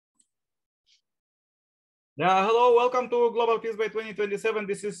Yeah, hello, welcome to Global Peace by 2027.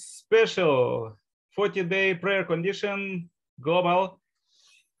 This is special 40-day prayer condition global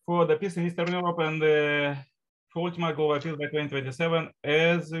for the peace in Eastern Europe and for ultimate global peace by 2027.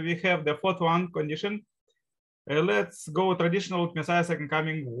 As we have the fourth one condition, let's go traditional with Messiah second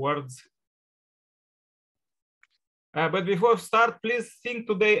coming words. But before we start, please think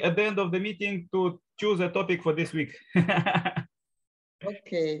today at the end of the meeting to choose a topic for this week.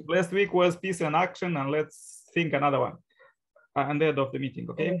 Okay. Last week was peace and action, and let's think another one at the end of the meeting,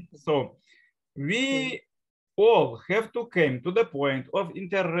 okay? So we all have to come to the point of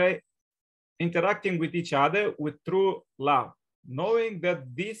interacting with each other with true love, knowing that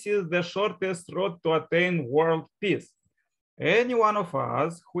this is the shortest road to attain world peace. Any one of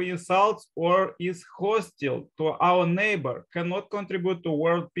us who insults or is hostile to our neighbor cannot contribute to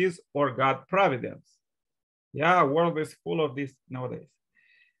world peace or God providence. Yeah, world is full of this nowadays.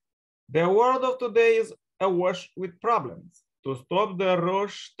 The world of today is awash with problems. To stop the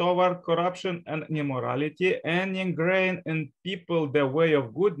rush toward corruption and immorality and ingrain in people the way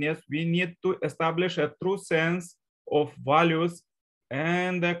of goodness, we need to establish a true sense of values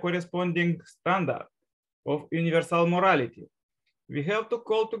and a corresponding standard of universal morality. We have to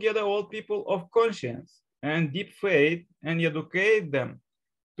call together all people of conscience and deep faith and educate them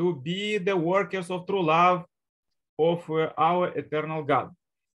to be the workers of true love of our eternal God,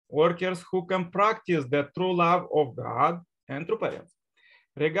 workers who can practice the true love of God and true parents,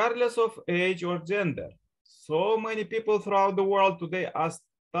 regardless of age or gender. So many people throughout the world today are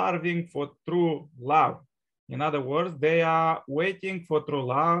starving for true love. In other words, they are waiting for true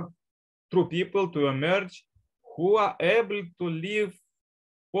love, true people to emerge who are able to live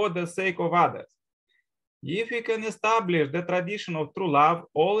for the sake of others. If we can establish the tradition of true love,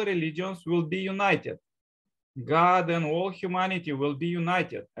 all religions will be united. God and all humanity will be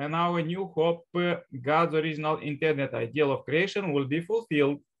united, and our new hope, God's original intended ideal of creation, will be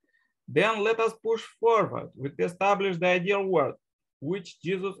fulfilled. Then let us push forward with establish the ideal world, which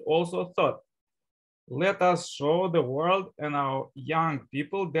Jesus also thought. Let us show the world and our young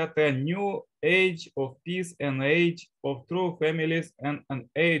people that a new age of peace, an age of true families, and an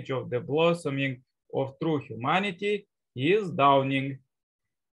age of the blossoming of true humanity is dawning.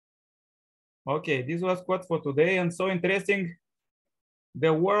 Okay, this was quote for today, and so interesting.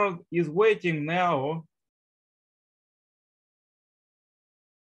 The world is waiting now.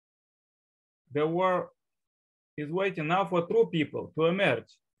 The world is waiting now for true people to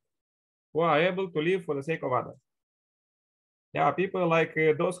emerge who are able to live for the sake of others. Yeah, people like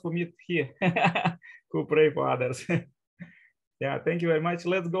those who meet here, who pray for others. Yeah, thank you very much.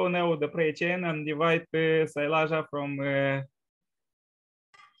 Let's go now with the prayer chain and invite Sailaja from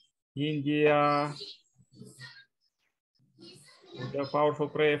India with a powerful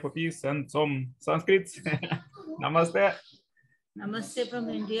prayer for peace and some Sanskrit. Namaste. Namaste from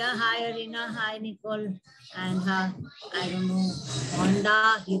India. Hi, Arina. Hi, Nicole. And I don't know,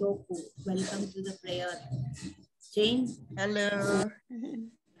 Honda Hiroku. Welcome to the prayer chain. Hello.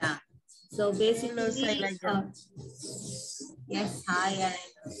 Yeah. So basically, Hello, yes, hi, Arina.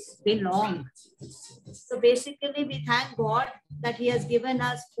 It's been long. So basically, we thank God that He has given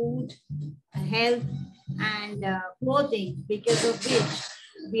us food, health, and clothing, because of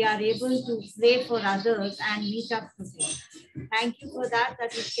which we are able to pray for others and meet up to Him. Thank you for that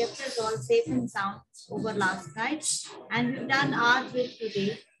He kept us all safe and sound over last night. And we've done our bit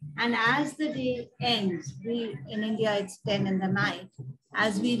today. And as the day ends, we in India, it's 10 in the night.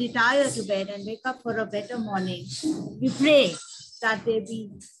 As we retire to bed and wake up for a better morning, we pray that there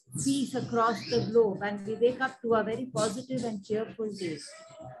be peace across the globe, and we wake up to a very positive and cheerful day.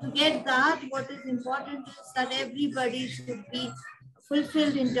 To get that, what is important is that everybody should be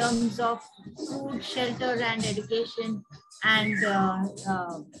fulfilled in terms of food, shelter, and education, and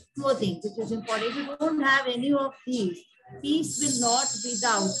clothing, which is important. If you don't have any of these, peace will not be the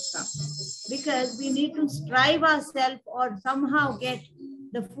outcome, because we need to strive ourselves or somehow get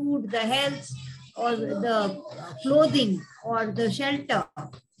the food, the health, or the clothing, or the shelter,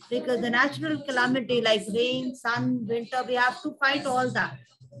 because the natural calamity like rain, sun, winter, we have to fight all that.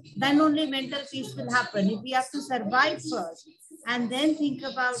 Then only mental peace will happen. If we have to survive first and then think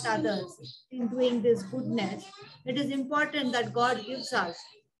about others in doing this goodness, it is important that God gives us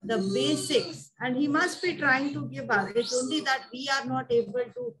the basics, and He must be trying to give us. It's only that we are not able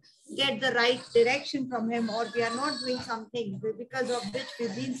to get the right direction from Him, or we are not doing something because of which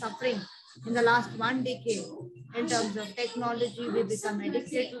we've been suffering in the last 1 decade. In terms of technology, we become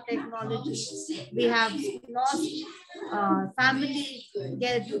addicted to technology. We have lost family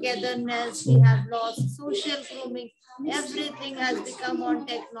togetherness. We have lost social grooming. Everything has become on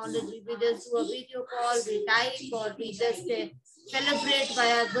technology. We just do a video call, we type, or we just celebrate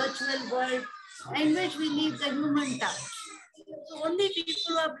via virtual world in which we leave the human touch. So only people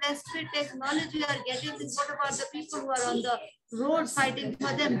who are blessed with technology are getting this. What about the people who are on the road fighting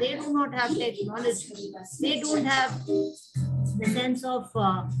for them? They do not have technology. They don't have the sense of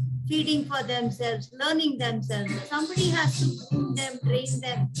feeding for themselves, learning themselves. Somebody has to groom them, train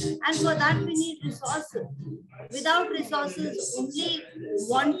them. And for that, we need resources. Without resources, only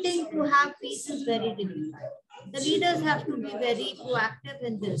wanting to have peace is very difficult. The leaders have to be very proactive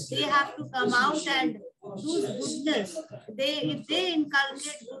in this. They have to come out and do goodness. If they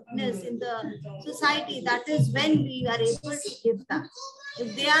inculcate goodness in the society, that is when we are able to give that.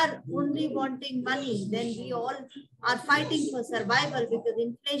 If they are only wanting money, then we all are fighting for survival because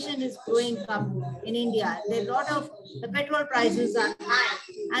inflation is growing up in India. There are a lot of the petrol prices are high,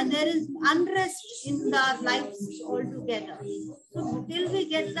 and there is unrest in our lives altogether. So till we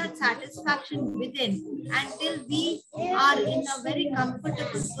get that satisfaction within, and till we are in a very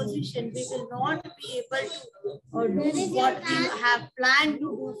comfortable position, we will not be able to do what we have planned to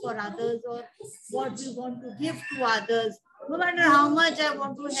do for others or what we want to give to others. No matter how much I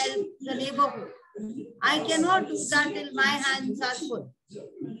want to help the neighborhood, I cannot do that till my hands are full.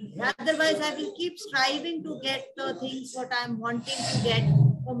 Otherwise, I will keep striving to get the things what I'm wanting to get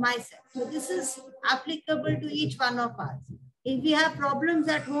for myself. So this is applicable to each one of us. If we have problems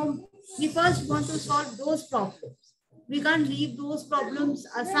at home, we first want to solve those problems. We can't leave those problems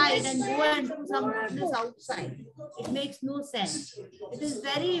aside and go and do some business outside. It makes no sense. It is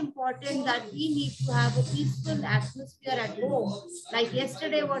very important that we need to have a peaceful atmosphere at home. Like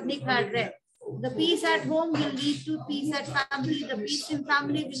yesterday, what Nick had read. The peace at home will lead to peace at family. The peace in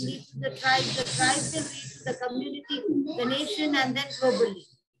family will lead to the tribe. The tribe will lead to the community, the nation, and then globally.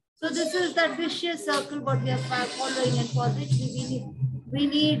 So this is that vicious circle what we are following, and for which we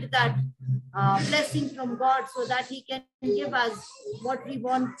need that blessing from God so that He can give us what we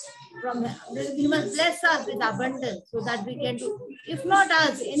want from Him. He must bless us with abundance so that we can do. If not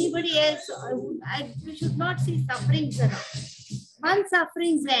us, anybody else, we should not see sufferings around. Once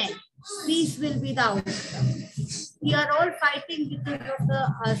sufferings end, peace will be the outcome. We are all fighting because of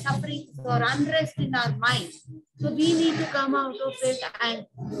the sufferings or unrest in our mind. So we need to come out of it, and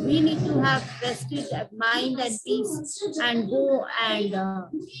we need to have rested mind and peace and go and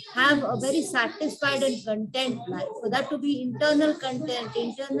have a very satisfied and content life. For that to be internal content,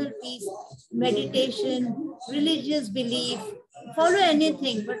 internal peace, meditation, religious belief, follow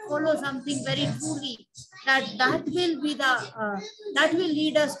anything, but follow something very truly. That will be the that will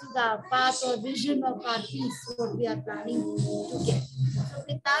lead us to the path or vision of our peace, what we are planning to get. So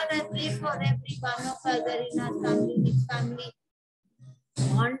with that, I pray for every one of us, Arina's family, Nick's family,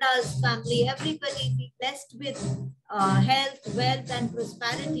 Honda's family, everybody be blessed with health, wealth, and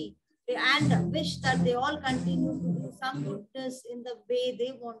prosperity. And wish that they all continue to do some goodness in the way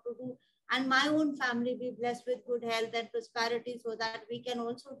they want to do. And my own family be blessed with good health and prosperity so that we can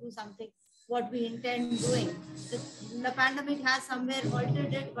also do something what we intend doing. The pandemic has somewhere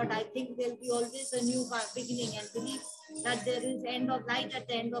altered it, but I think there'll be always a new beginning, and believe that there is end of light at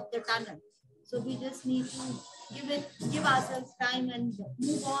the end of the tunnel. So we just need to give ourselves time and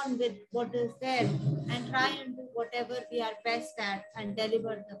move on with what is there and try and do whatever we are best at and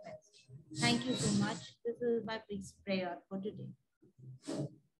deliver the best. Thank you so much. This is my prayer for today.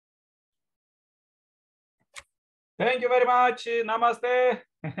 Thank you very much. Namaste.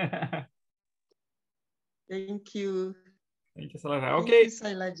 Thank you. Thank you, Salaja. Okay.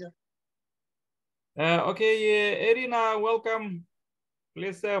 Thank you, Okay, Irina, welcome.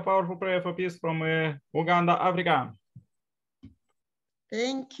 Please say a powerful prayer for peace from Uganda, Africa.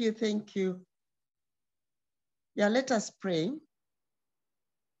 Thank you, thank you. Yeah, let us pray.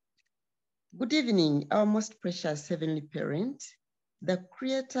 Good evening, our most precious Heavenly Parent, the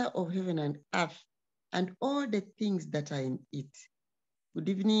creator of heaven and earth, and all the things that are in it. Good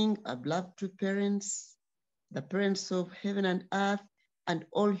evening, our beloved two parents, the parents of heaven and earth, and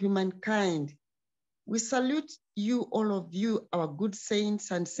all humankind. We salute you, all of you, our good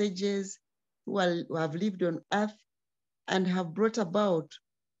saints and sages who have lived on earth and have brought about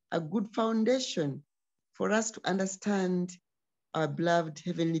a good foundation for us to understand our beloved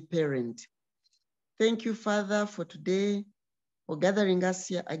Heavenly Parent. Thank you, Father, for today, for gathering us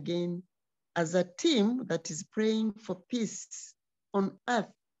here again as a team that is praying for peace on earth,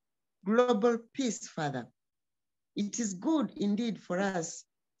 global peace, Father. It is good indeed for us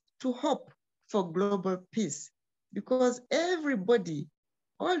to hope for global peace, because everybody,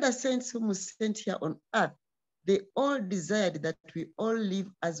 all the saints whom we sent here on earth, they all desired that we all live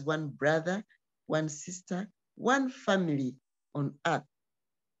as one brother, one sister, one family on earth.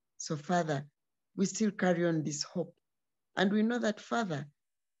 So, Father, we still carry on this hope. And we know that, Father,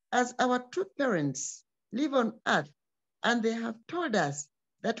 as our two parents live on earth, and they have told us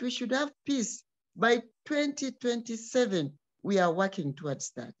that we should have peace by 2027, we are working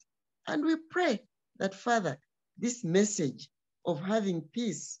towards that. And we pray that, Father, this message of having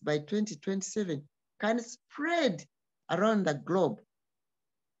peace by 2027 can spread around the globe.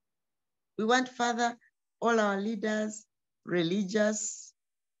 We want, Father, all our leaders, religious,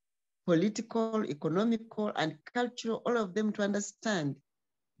 political, economical, and cultural, all of them to understand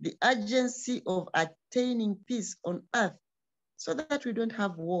the urgency of attaining peace on earth, so that we don't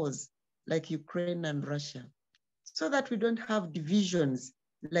have wars like Ukraine and Russia, so that we don't have divisions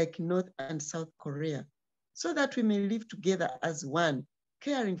like North and South Korea, so that we may live together as one,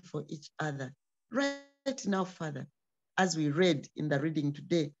 caring for each other. Right now, Father, as we read in the reading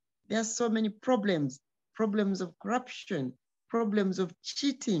today, there are so many problems of corruption, problems of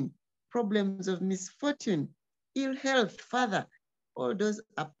cheating, problems of misfortune, ill health, Father. All those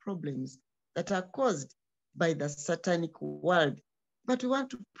are problems that are caused by the satanic world. But we want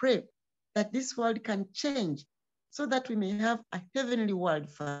to pray that this world can change so that we may have a heavenly world,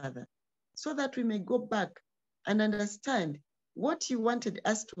 Father, so that we may go back and understand what you wanted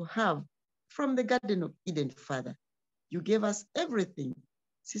us to have from the Garden of Eden, Father. You gave us everything.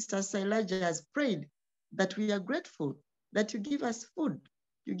 Sister Silaja has prayed that we are grateful that you give us food,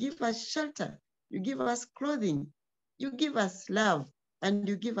 you give us shelter, you give us clothing, you give us love, and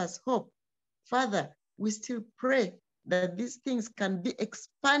you give us hope. Father, we still pray that these things can be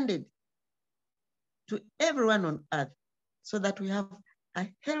expanded to everyone on earth so that we have a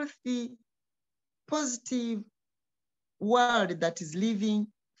healthy, positive world that is living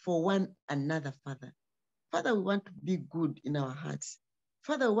for one another, Father. Father, we want to be good in our hearts.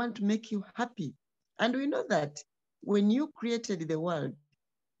 Father, we want to make you happy. And we know that when you created the world,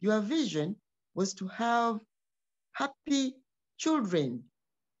 your vision was to have happy children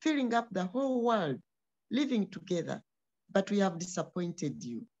filling up the whole world, living together. But we have disappointed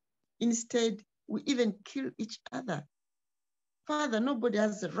you. Instead, we even kill each other. Father, nobody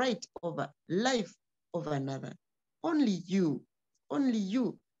has the right over life of another. Only you, only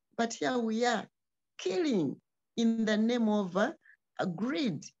you. But here we are, killing in the name of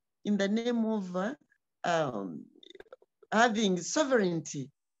greed, in the name of having sovereignty.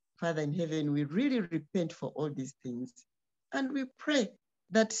 Father in heaven, we really repent for all these things. And we pray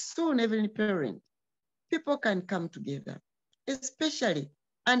that soon, Heavenly Parent, people can come together, especially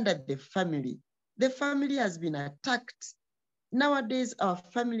under the family. The family has been attacked. Nowadays, our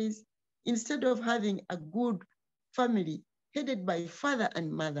families, instead of having a good family headed by father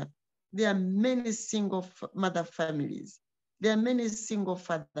and mother, there are many single mother families. There are many single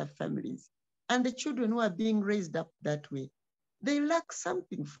father families. And the children who are being raised up that way, they lack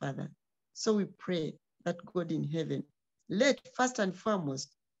something, Father. So we pray that God in heaven, let first and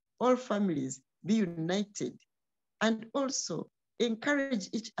foremost, all families be united and also encourage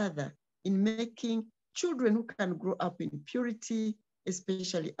each other in making children who can grow up in purity,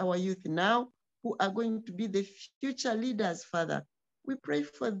 especially our youth now, who are going to be the future leaders, Father. We pray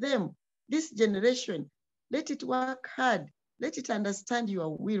for them, this generation. Let it work hard. Let it understand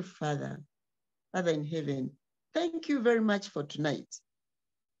your will, Father. Father in heaven, thank you very much for tonight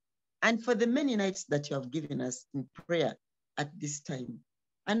and for the many nights that you have given us in prayer at this time.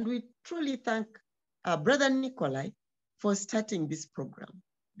 And we truly thank our brother Nikolai for starting this program,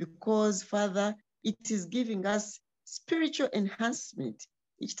 because, Father, it is giving us spiritual enhancement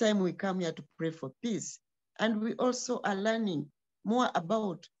each time we come here to pray for peace. And we also are learning more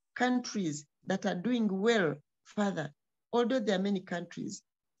about countries that are doing well, Father, although there are many countries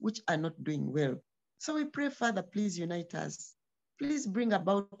which are not doing well. So we pray, Father, please unite us. Please bring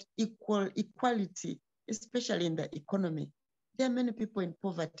about equality, especially in the economy. There are many people in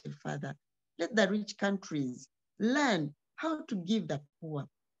poverty, Father. Let the rich countries learn how to give the poor,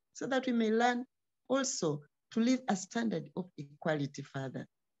 so that we may learn also to live a standard of equality, Father.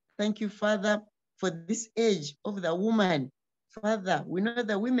 Thank you, Father, for this age of the woman. Father, we know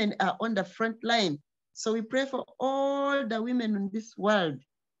the women are on the front line. So we pray for all the women in this world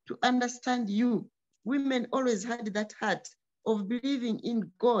to understand you. Women always had that heart of believing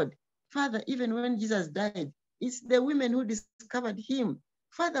in God. Father, even when Jesus died, it's the women who discovered him.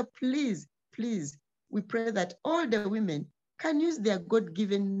 Father, please, please, we pray that all the women can use their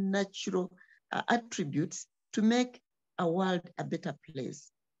God-given natural attributes to make a world a better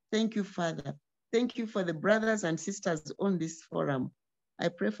place. Thank you, Father. Thank you for the brothers and sisters on this forum. I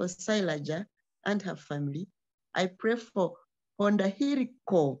pray for Sailaja and her family. I pray for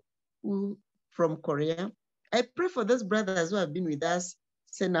Hondahiriko from Korea. I pray for those brothers who have been with us,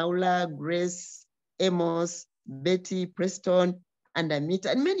 Senaula, Grace, Amos, Betty, Preston, and Amit,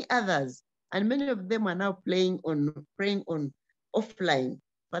 and many others. And many of them are now praying on offline.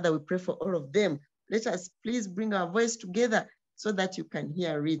 Father, we pray for all of them. Let us please bring our voice together so that you can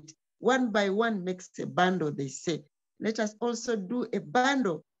hear it. One by one makes a bundle, they say. Let us also do a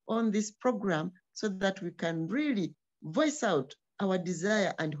bundle on this program so that we can really voice out our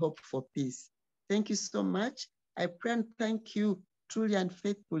desire and hope for peace. Thank you so much. I pray and thank you truly and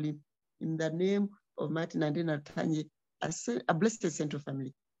faithfully in the name of Martin and Dina Tanye, a blessed Central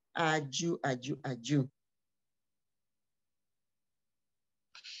family. Aju, aju, aju.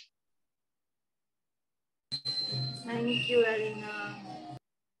 Thank you, Arina.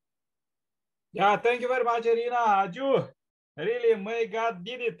 Yeah, thank you very much, Irina. Aju, really, may God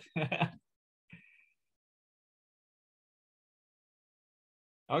did it.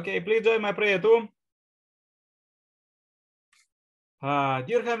 Okay, please join my prayer too.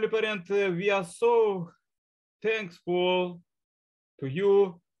 Dear Heavenly Parent, we are so thankful to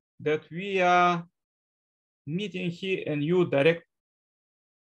you that we are meeting here in your direct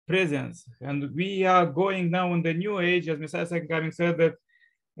presence. And we are going now in the new age, as Messiah Second said that,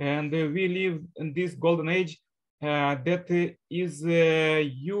 and we live in this golden age that is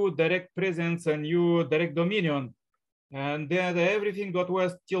your direct presence and your direct dominion. And then everything that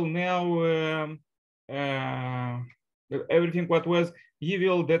was till now, everything what was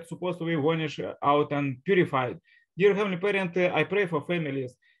evil that's supposed to be vanished out and purified. Dear Heavenly Parent, I pray for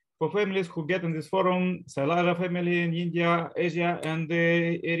families who get in this forum, Salara family in India, Asia, and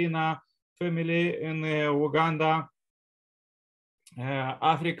the Irina family in Uganda,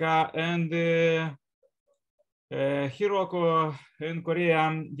 Africa, and Hiroko in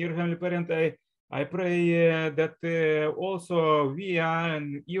Korea. Dear Heavenly Parent, I pray that also we are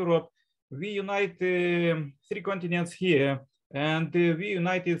in Europe, we unite three continents here, and we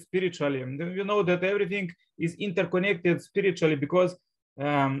united spiritually. And we know that everything is interconnected spiritually because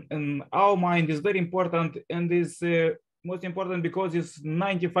and our mind is very important and is most important because it's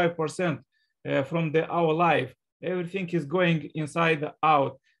 95% from our life. Everything is going inside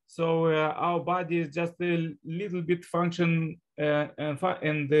out. So our body is just a little bit function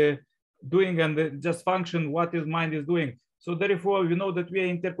and doing and just function what his mind is doing. So therefore, we know that we are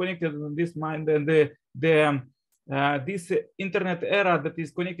interconnected in this mind, and this internet era that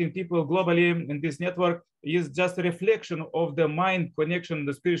is connecting people globally in this network is just a reflection of the mind connection in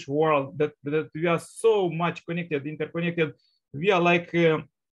the spiritual world, that we are so much connected, interconnected. We are like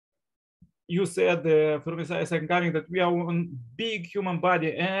you said from Messiah Second Coming, that we are one big human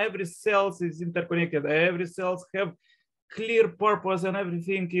body and every cell is interconnected. Every cells have clear purpose and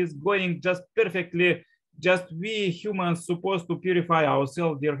everything is going just perfectly. Just we humans supposed to purify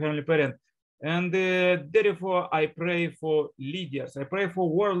ourselves, dear Heavenly Parent. And therefore, I pray for leaders. I pray for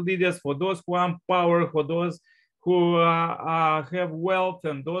world leaders, for those who have power, for those who have wealth,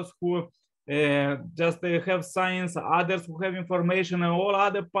 and those who just have science, others who have information, and all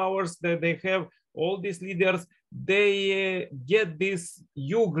other powers that they have. All these leaders, they get this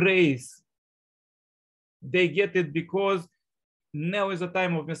new grace. They get it because now is the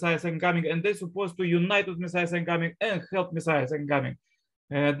time of Messiah Second Coming, and they're supposed to unite with Messiah Second Coming and help Messiah Second Coming.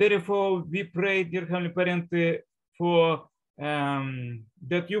 Therefore, we pray, dear Heavenly Parent, for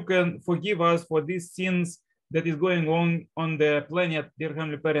that you can forgive us for these sins that is going on the planet, dear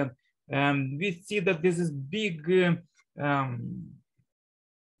Heavenly Parent. We see that this is big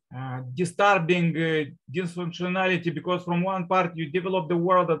disturbing dysfunctionality, because from one part you develop the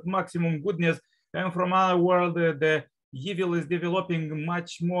world at maximum goodness, and from our world the evil is developing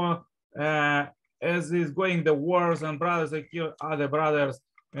much more as is going the wars, and brothers that kill other brothers,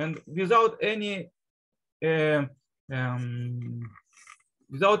 and without any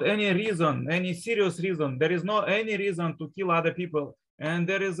reason, any serious reason. There is no any reason to kill other people, and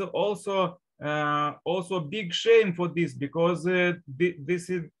there is also big shame for this, because this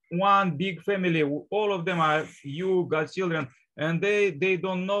is one big family. All of them are you, God's children, and they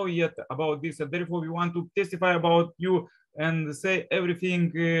don't know yet about this, and therefore we want to testify about you and say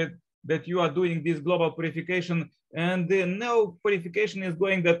everything that you are doing this global purification. And now purification is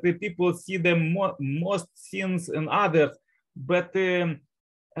going that the people see the most sins in others, but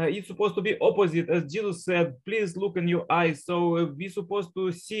it's supposed to be opposite. As Jesus said, please look in your eyes. So we're supposed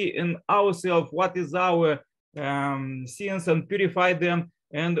to see in ourselves what is our sins and purify them.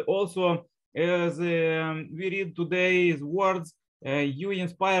 And also, as we read today's words, You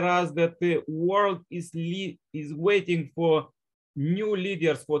inspire us that the world is waiting for new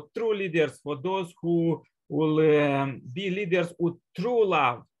leaders, for true leaders, for those who will be leaders with true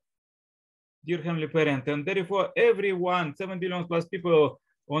love, dear Heavenly Parent. And therefore, everyone, 7 billion plus people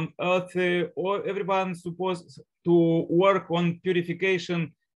on earth, or everyone supposed to work on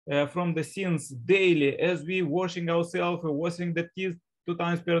purification from the sins daily, as we washing ourselves, washing the teeth 2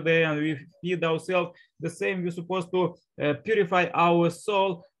 times per day, and we feed ourselves. The same, we're supposed to purify our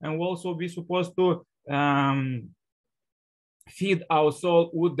soul, and also we're supposed to feed our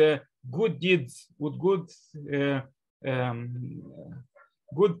soul with the good deeds, with good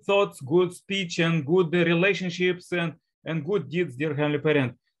good thoughts, good speech, and good relationships, and good deeds, dear Heavenly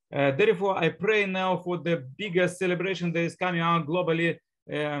Parent. Therefore, I pray now for the biggest celebration that is coming out globally.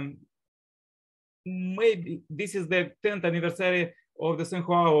 Maybe this is the 10th anniversary of the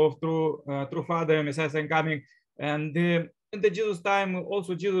Senhua of True Father, Messiah and coming. And in the Jesus time,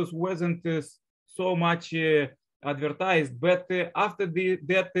 also Jesus wasn't so much advertised, but after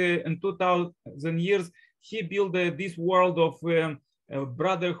that, in 2000 years, he built this world of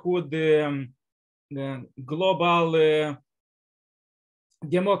brotherhood, global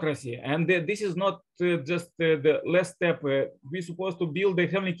democracy. And this is not just the last step. We're supposed to build the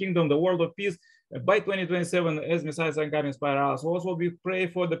heavenly kingdom, the world of peace, by 2027, as Messiah and God inspire us. Also, we pray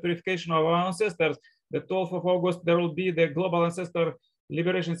for the purification of our ancestors. The 12th of August, there will be the Global Ancestor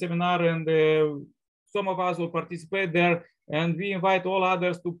Liberation Seminar, and some of us will participate there. And we invite all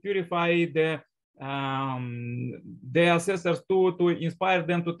others to purify the ancestors to inspire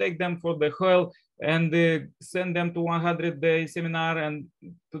them, to take them for the hell, and send them to 100-day seminar and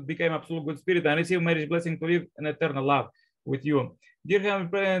to become absolute good spirit and receive marriage blessing to live an eternal love with you. Dear Heavenly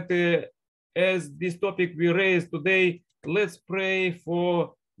Parent, as this topic we raised today, let's pray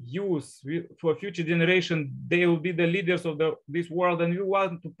for youth, for future generation. They will be the leaders of this world, and we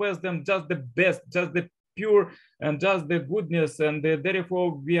want to pass them just the best, just the pure, and just the goodness. And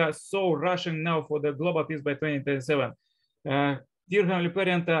therefore, we are so rushing now for the global peace by 2027. Dear Heavenly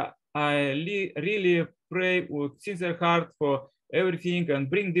Parent, I really pray with sincere heart for everything, and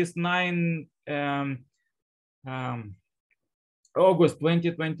bring this 9 August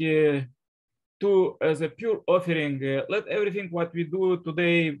 2022 as a pure offering. Let everything what we do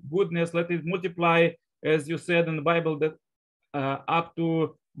today, goodness, let it multiply, as you said in the Bible, that up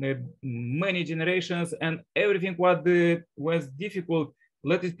to many generations, and everything what was difficult,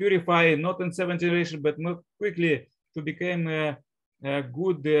 let it purify, not in 7 generations, but more quickly, to become a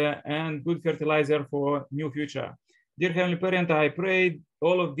good and good fertilizer for new future. Dear Heavenly Parent, I pray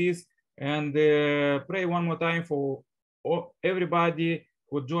all of this, and pray one more time for everybody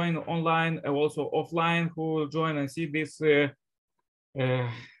who join online and also offline, who join and see this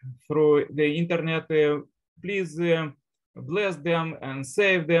through the internet. Please bless them and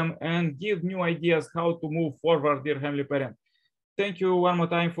save them, and give new ideas how to move forward, dear Heavenly Parent. Thank you one more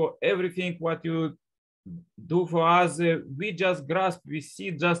time for everything what you do for us. We just grasp, we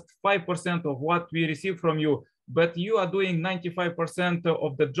see just 5% of what we receive from you, but you are doing 95%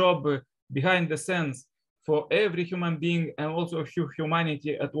 of the job behind the scenes for every human being, and also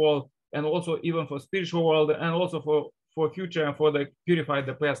humanity at all, and also even for spiritual world, and also for future, and for the purify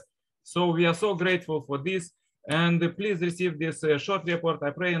the past. So we are so grateful for this, and please receive this short report.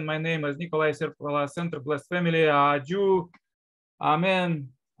 I pray in my name as Nikolai Serpala Center Blessed Family. Adieu. Amen.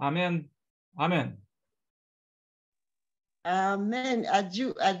 Amen. Amen. Amen.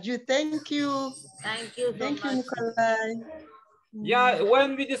 Adieu. Adieu. Thank you. Thank you so Thank you, much. Nikolai. Yeah,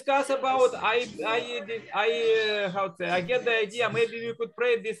 when we discuss about, I how to say, I get the idea. Maybe we could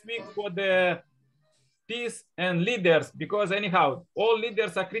pray this week for the peace and leaders, because anyhow, all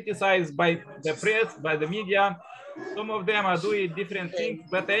leaders are criticized by the press, by the media. Some of them are doing different things,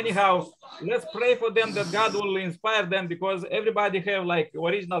 but anyhow, let's pray for them that God will inspire them, because everybody have like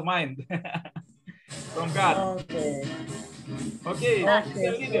original mind from God. Okay. Okay.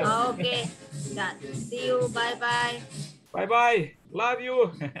 Okay. Leaders. Okay. Done. See you. Bye-bye. Bye-bye. Love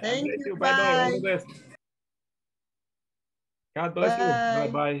you. Thank Bless you. you. Bye-bye. All Bye. the best. God bless you. Bye.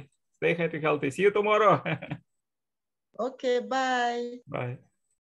 Bye-bye. Stay happy, healthy. See you tomorrow. Okay. Bye. Bye.